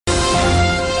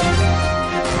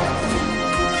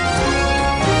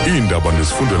Iindaba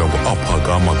nezifundela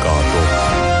ngo-Aphakama Kato.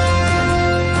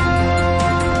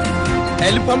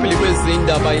 Eliphambili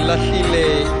kwezindaba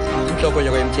ilahlile inhloko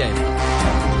yakwa-MTN.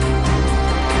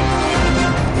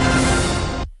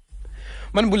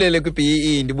 Manibulele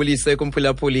kwi-BEE ndibulise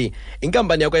kumphulaphuli.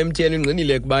 Inkampani yakwa-MTN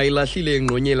ingqinile kuba ilahlile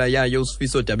ingqonyela yayo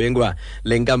uSifiso Dabengwa.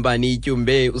 Le nkampani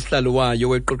ityumbe usihlalo wayo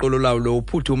weqoqolo lawo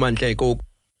uPhuthuma Nhleko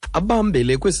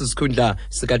abambele kwesi sikhundla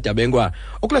sikaDabengwa.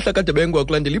 Ukulahla kaDabengwa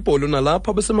kulandela ibholo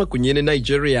nalapha besemagunyeni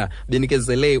eNigeria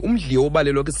benikezele umdliwo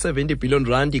obalelwa kwi-70 billion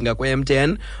rand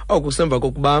ngakwa-MTN. Okusemva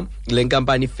kokuba le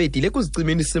nkampani ifedile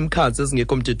kuzicimeni sim cards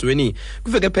ezingekho mthethweni.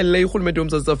 Kuveke phelele urhulumente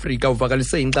womZantsi Afrika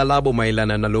uvakalise inkxalabo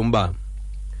mayelana nalo mba.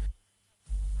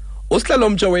 Usihlalo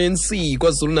omtsha we-ANC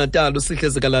KwaZulu-Natal uSihle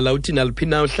Zikalala uthi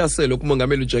naliphina uhlaselo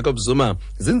kumongameli uJacob Zuma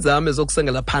zinzame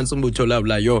zokusengela phansi umbutho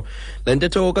lawulayo. Le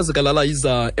ntetho kaZikalala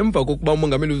iza emva kokuba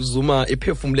umongameli uZuma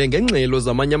ephefumle ngengxelo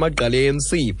zamanye amagqala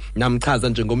e-ANC namchaza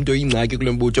njengomntu oyingxaki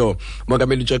kule mbutho.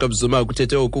 Umongameli uJacob Zuma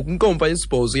kuthethe oku kwinkomfa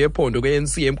yesibhozo yephondo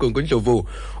kwe-ANC eMgungundlovu.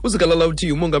 UZikalala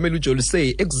uthi umongameli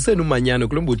ujolise ekuziseni umanyano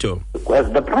kule mbutho.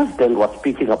 As the president was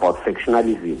speaking about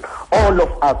factionalism, all of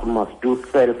us must do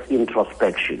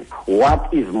self-introspection.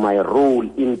 What is my role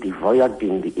in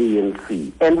dividing the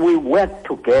ANC? And we work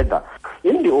together.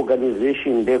 In the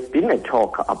organization, there's been a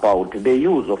talk about the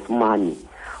use of money,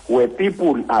 where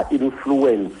people are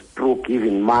influenced through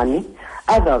giving money,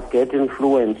 others get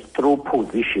influenced through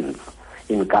positions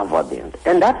in government.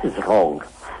 And that is wrong,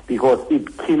 because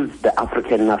it kills the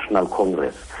African National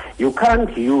Congress. You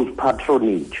can't use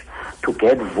patronage to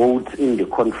get votes in the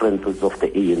conferences of the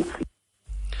ANC.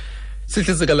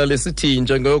 Sihle Zikalala sithi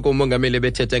njengoko umongameli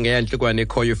bethethe ngeyanhlukwane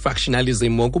ekhoyo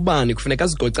factionalism wokubani kufuneka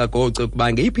zigoca-goce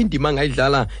ukuba ngeyiphi indima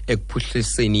angayidlala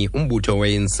ekuphuhliseni umbutho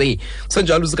we-ANC.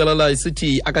 Kusenjalo uZikalala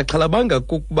isithi akaxhalabanga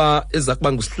kukuba eza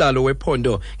kuba ngusihlalo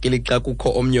wephondo ngelixa kukho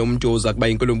omnye umntu oza kuba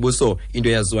inkulumbuso into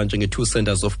eyaziwa njenge-two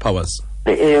centers of powers.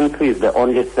 The ANC is the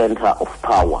only center of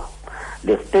power.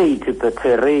 The state is the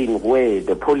terrain where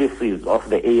the policies of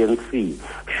the ANC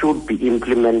should be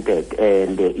implemented,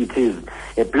 and it is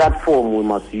a platform we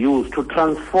must use to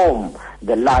transform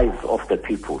the lives of the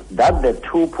people. That the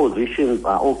two positions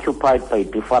are occupied by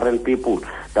different people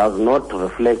does not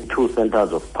reflect two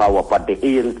centers of power, but the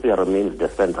ANC remains the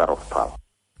center of power.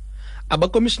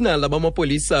 Abakomishinala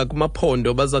bamapolisa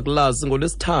kumaphondo baza kulazi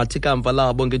ngolwesithathu ikamva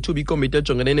labo ngethuba ikomiti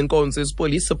ejongene nenkonzo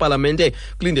yesipolisa epalamente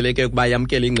kulindeleke ukuba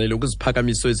yamkele ingxelo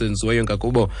kwiziphakamiso ezenziweyo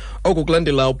ngakubo. Oku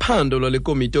kulandela uphando lwale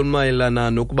komiti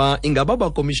olumayelana nokuba ingaba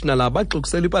abakomishinala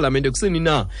baxukusela ipalamente kuseni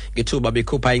na ngethuba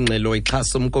bekhupha ingxelo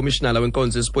exhasa umkomishinala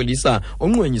wenkonzo yesipolisa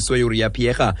onqwenyisiweyo uRia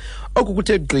Pierre. Oku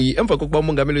kuthe gqi emva kokuba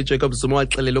umongameli uJacob Zuma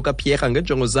waxelela uKapierre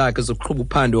ngenjongo zakhe zokuqhuba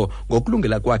uphando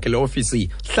ngokulungela kwakhe le ofisi.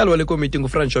 Sihlalo wale komiti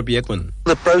nguFrancois Biekman.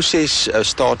 The process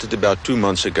started about 2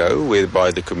 months ago,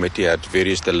 whereby the committee had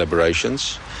various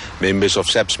deliberations. Members of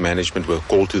SAP's management were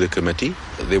called to the committee.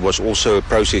 There was also a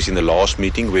process in the last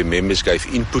meeting where members gave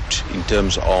input in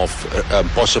terms of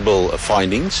possible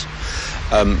findings.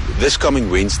 This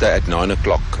coming Wednesday at 9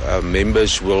 o'clock,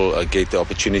 members will get the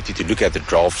opportunity to look at the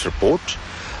draft report,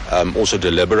 also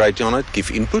deliberate on it, give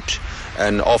input,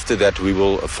 and after that we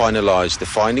will finalize the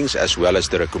findings as well as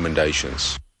the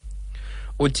recommendations.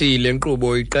 Uthi le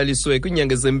nkqubo iqaliswe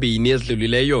kwiinyanga ezembini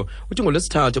ezidlulileyo. Uthi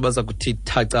ngolwesithathu baza kuthi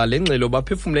thaca le ngxelo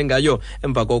baphefumle ngayo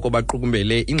emva koko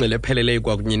baqukumbele ingxelo epheleleyo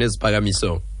kwakunye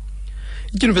neziphakamiso.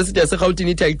 Idyunivesithi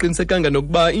yaseRhawutini ithi ayiqinisekanga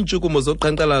nokuba iintshukumo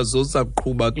zoqhankqalazo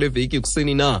zakuqhuba kule veki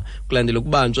kuseni na kulandela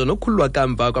ukubanjwa nokukhululwa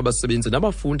kamva kwabasebenzi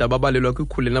nabafundi ababalelwa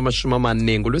kwikhulu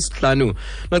elinama-40 ngolwesihlanu.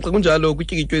 Naxa kunjalo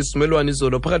kutyikitywe isivumelwano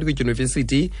izolo phakathi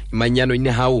kwidyunivesithi, imanyano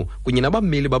inehawu kunye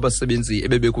nabameli babasebenzi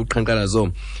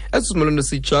ebebekuqhankqalazo. Esi sivumelwano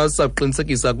sitsha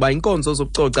sakuqinisekisa ukuba inkonzo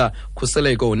zokucoca,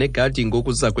 khuseleko negadi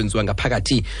ngoku ziza kwenziwa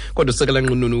ngaphakathi. Kodwa usekela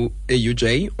nqununu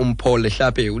e-UJ uMpho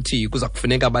Lehlape uthi kuza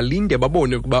kufuneka balinde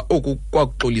babone ukuba oku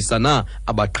kwakuxolisana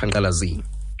abaqhankqalazi.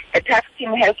 A task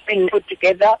team has been put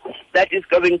together that is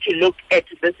going to look at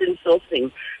this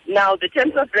insourcing. Now, the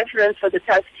terms of reference for the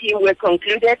task team were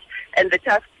concluded, and the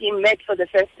task team met for the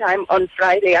first time on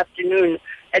Friday afternoon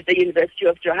at the University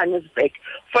of Johannesburg.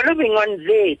 Following on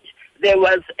that, there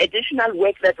was additional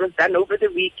work that was done over the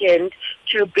weekend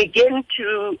to begin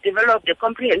to develop the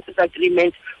comprehensive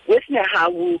agreement with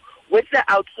NEHAWU, with the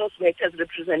outsourced workers'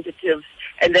 representatives,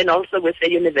 and then also with the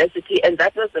university, and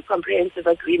that was the comprehensive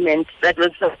agreement that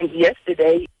was signed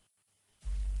yesterday.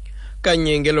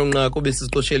 Kanye ngelo nqaku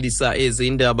besixoshelisa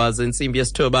ezindaba zentsimbi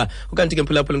yesithoba ukanti ke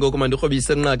mphulaphula ngoku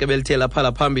mandirhobise nqaku ebelithela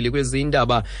phala phambili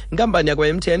kwezindaba. Inkampani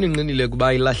yakwa-MTN ingqinile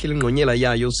kuba ilahlile ingqonyela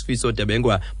yayo uSifiso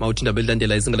Dabengwa. Mawuthi indaba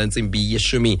elilandela izingala ntsimbi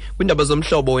yeshumi kwindaba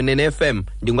zomhlobo we-9FM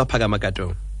ndinguAphakama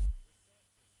Kato.